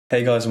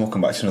Hey guys, and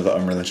welcome back to another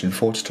Unreal Engine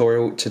 4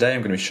 tutorial. Today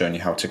I'm going to be showing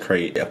you how to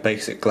create a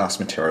basic glass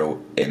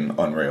material in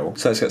Unreal.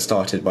 So let's get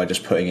started by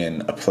just putting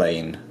in a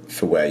plane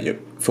for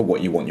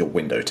what you want your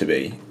window to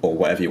be, or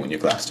whatever you want your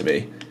glass to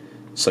be.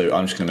 So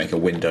I'm just going to make a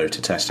window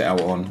to test it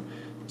out on.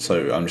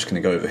 So I'm just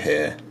going to go over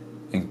here,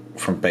 and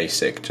from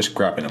basic, just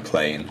grabbing a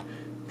plane,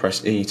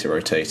 press E to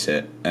rotate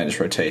it, and just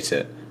rotate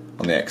it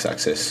on the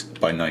x-axis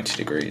by 90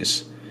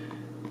 degrees.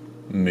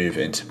 Move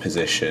it into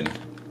position,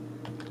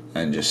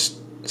 and just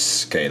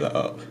scale it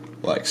up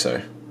like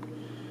so.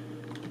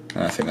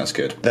 And I think that's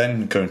good.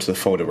 Then go into the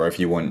folder wherever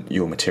you want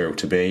your material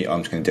to be.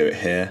 I'm just going to do it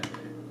here.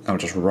 I'll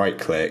just right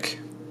click,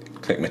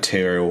 click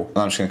material, and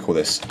I'm just going to call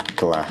this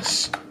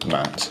glass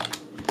mat.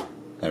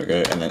 There we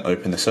go, and then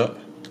open this up.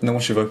 And then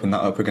once you've opened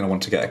that up, we're going to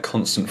want to get a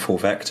constant 4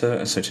 vector,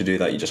 and so to do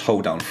that you just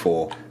hold down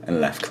 4 and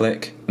left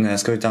click. And then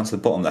let's go down to the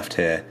bottom left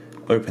here,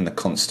 open the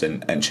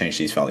constant and change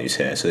these values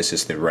here. So this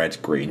is the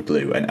red, green,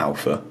 blue and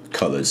alpha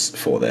colours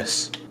for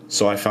this.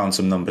 So I found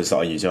some numbers that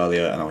I used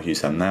earlier and I'll use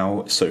them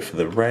now. So for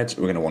the red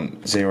we're going to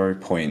want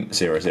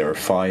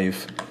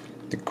 0.005,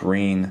 the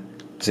green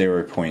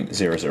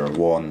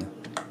 0.001,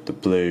 the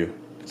blue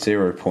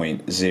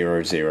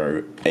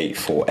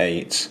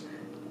 0.00848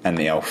 and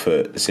the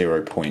alpha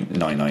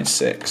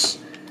 0.996.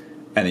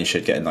 And you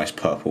should get a nice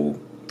purple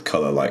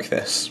colour like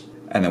this.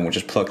 And then we'll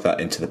just plug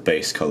that into the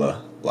base colour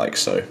like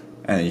so.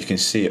 And you can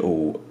see it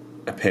all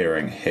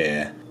appearing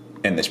here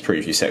in this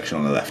preview section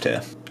on the left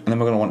here. And then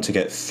we're going to want to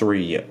get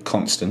 3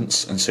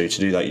 constants, and so to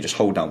do that you just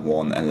hold down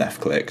 1 and left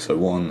click. So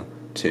 1,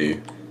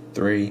 2,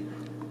 3,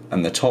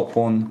 and the top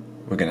one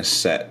we're going to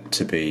set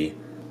to be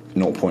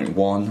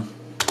 0.1,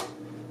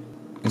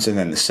 and so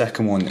then the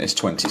second one is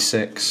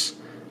 26,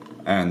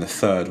 and the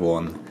third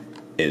one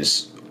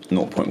is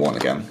 0.1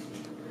 again.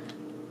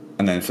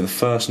 And then for the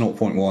first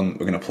 0.1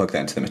 we're going to plug that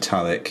into the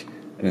metallic,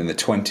 and then the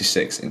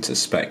 26 into the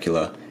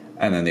specular,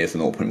 and then the other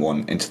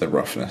 0.1 into the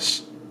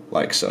roughness,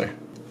 like so.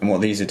 And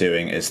what these are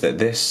doing is that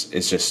this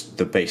is just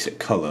the basic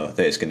colour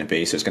that it's going to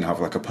be, so it's going to have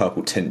like a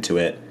purple tint to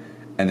it,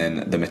 and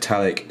then the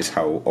metallic is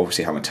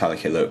obviously how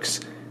metallic it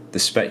looks, the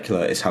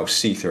specular is how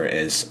see-through it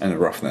is, and the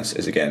roughness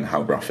is again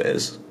how rough it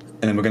is.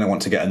 And then we're going to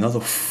want to get another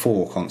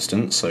 4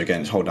 constants, so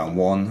again just hold down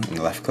 1 and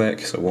left click,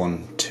 so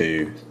 1,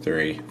 2,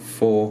 3,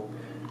 4.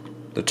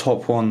 The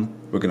top one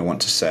we're going to want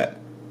to set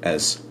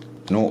as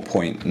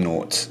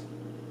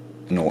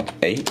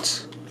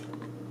 0.008,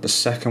 the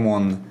second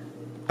one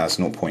as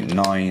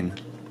 0.9,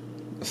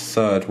 the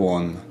third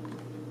one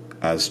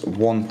as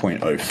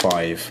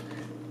 1.05,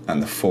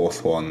 and the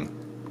fourth one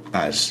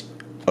as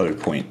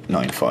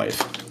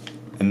 0.95.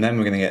 And then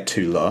we're going to get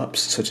 2 lerps,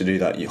 so to do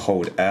that you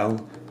hold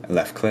L and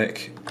left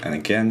click, and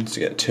again to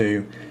get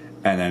 2,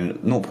 and then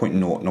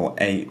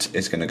 0.008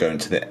 is going to go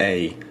into the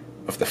A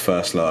of the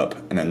first lerp,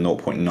 and then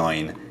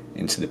 0.9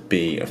 into the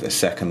B of the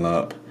second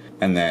lerp,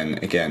 and then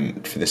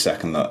again for the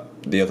second lerp,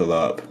 the other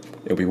lerp,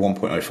 it'll be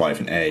 1.05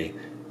 in A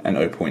and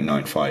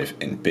 0.95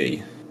 in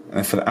B.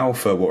 And for the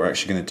alpha, what we're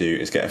actually going to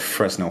do is get a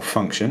Fresnel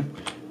function.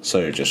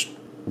 So just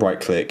right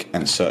click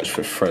and search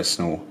for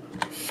Fresnel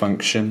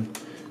function.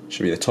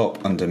 Should be the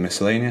top under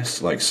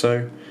miscellaneous, like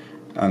so.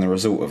 And the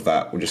result of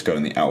that will just go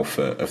in the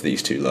alpha of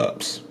these 2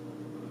 lerps,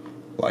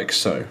 like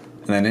so.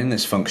 And then in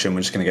this function,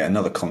 we're just going to get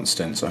another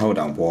constant. So hold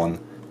down 1,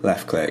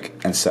 left click,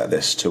 and set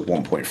this to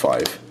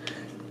 1.5.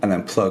 And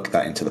then plug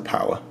that into the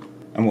power.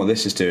 And what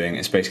this is doing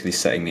is basically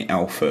setting the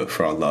alpha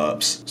for our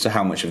lerps, so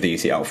how much of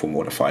these the alpha will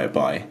modify it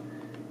by.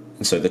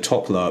 And so the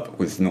top lerp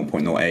with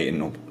 0.08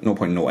 and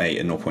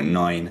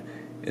 0.9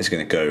 is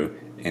going to go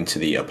into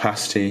the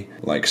opacity,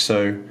 like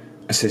so.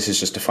 So this is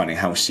just defining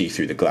how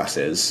see-through the glass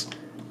is.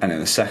 And then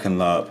the second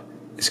lerp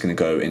is going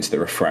to go into the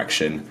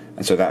refraction,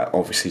 and so that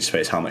obviously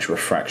displays how much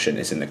refraction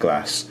is in the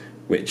glass,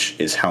 which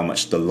is how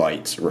much the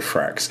light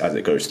refracts as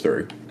it goes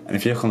through. And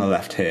if you look on the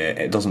left here,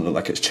 it doesn't look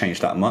like it's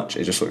changed that much,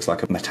 it just looks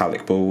like a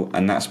metallic ball,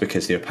 and that's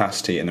because the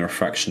opacity and the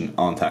refraction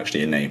aren't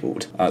actually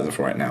enabled as of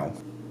right now.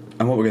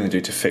 And what we're going to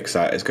do to fix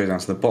that is go down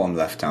to the bottom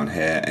left down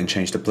here and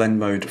change the blend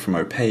mode from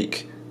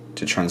opaque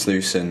to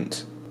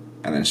translucent,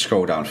 and then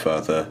scroll down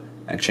further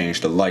and change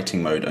the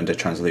lighting mode under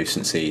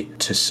translucency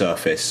to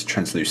surface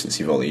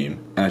translucency volume.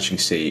 And as you can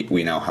see,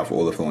 we now have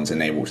all of the ones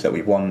enabled that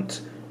we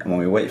want, and when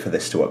we wait for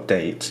this to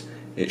update,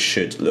 it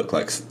should look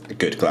like the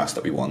good glass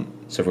that we want.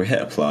 So if we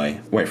hit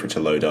apply, wait for it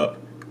to load up,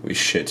 we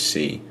should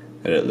see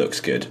that it looks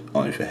good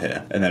over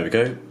here. And there we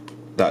go,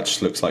 that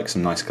just looks like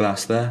some nice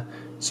glass there.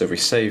 So if we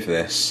save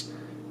this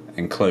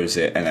and close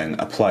it and then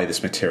apply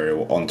this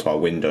material onto our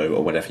window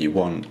or whatever you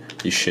want,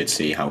 you should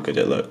see how good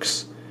it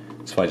looks.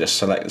 So if I just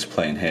select this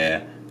plane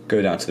here,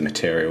 go down to the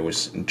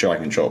materials and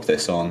drag and drop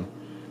this on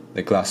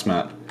the glass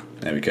mat,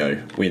 there we go,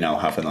 we now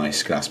have a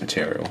nice glass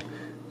material.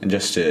 And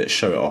just to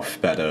show it off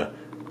better,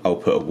 I'll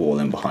put a wall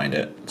in behind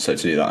it. So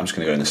to do that I'm just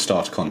going to go in the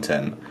start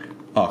content,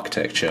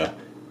 architecture,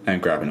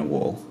 and grab in a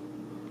wall,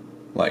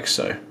 like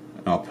so.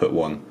 And I'll put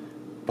one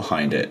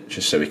behind it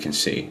just so we can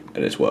see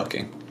that it's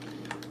working.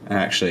 And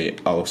actually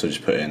I'll also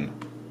just put in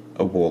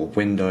a wall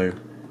window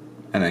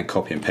and then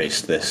copy and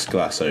paste this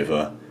glass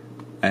over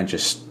and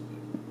just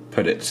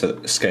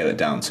scale it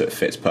down so it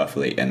fits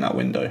perfectly in that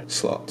window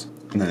slot.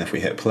 And then if we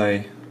hit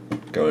play,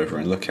 go over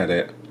and look at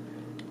it,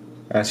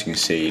 as you can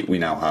see we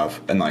now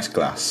have a nice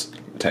glass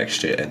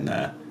texture in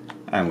there,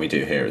 and we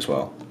do here as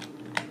well.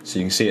 So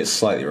you can see it's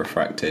slightly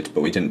refracted,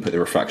 but we didn't put the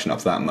refraction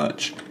up that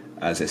much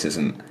as this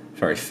isn't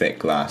very thick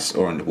glass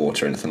or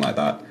underwater or anything like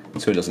that,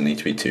 so it doesn't need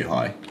to be too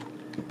high.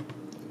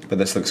 But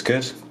this looks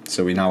good,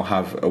 so we now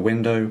have a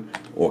window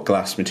or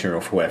glass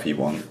material for wherever you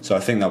want. So I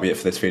think that'll be it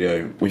for this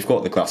video. We've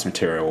got the glass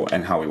material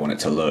and how we want it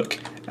to look,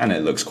 and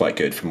it looks quite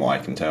good from what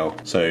I can tell.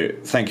 So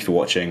thank you for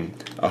watching.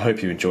 I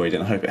hope you enjoyed it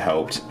and I hope it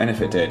helped, and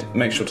if it did,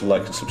 make sure to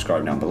like and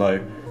subscribe down below.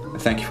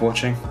 And thank you for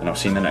watching, and I'll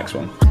see you in the next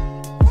one.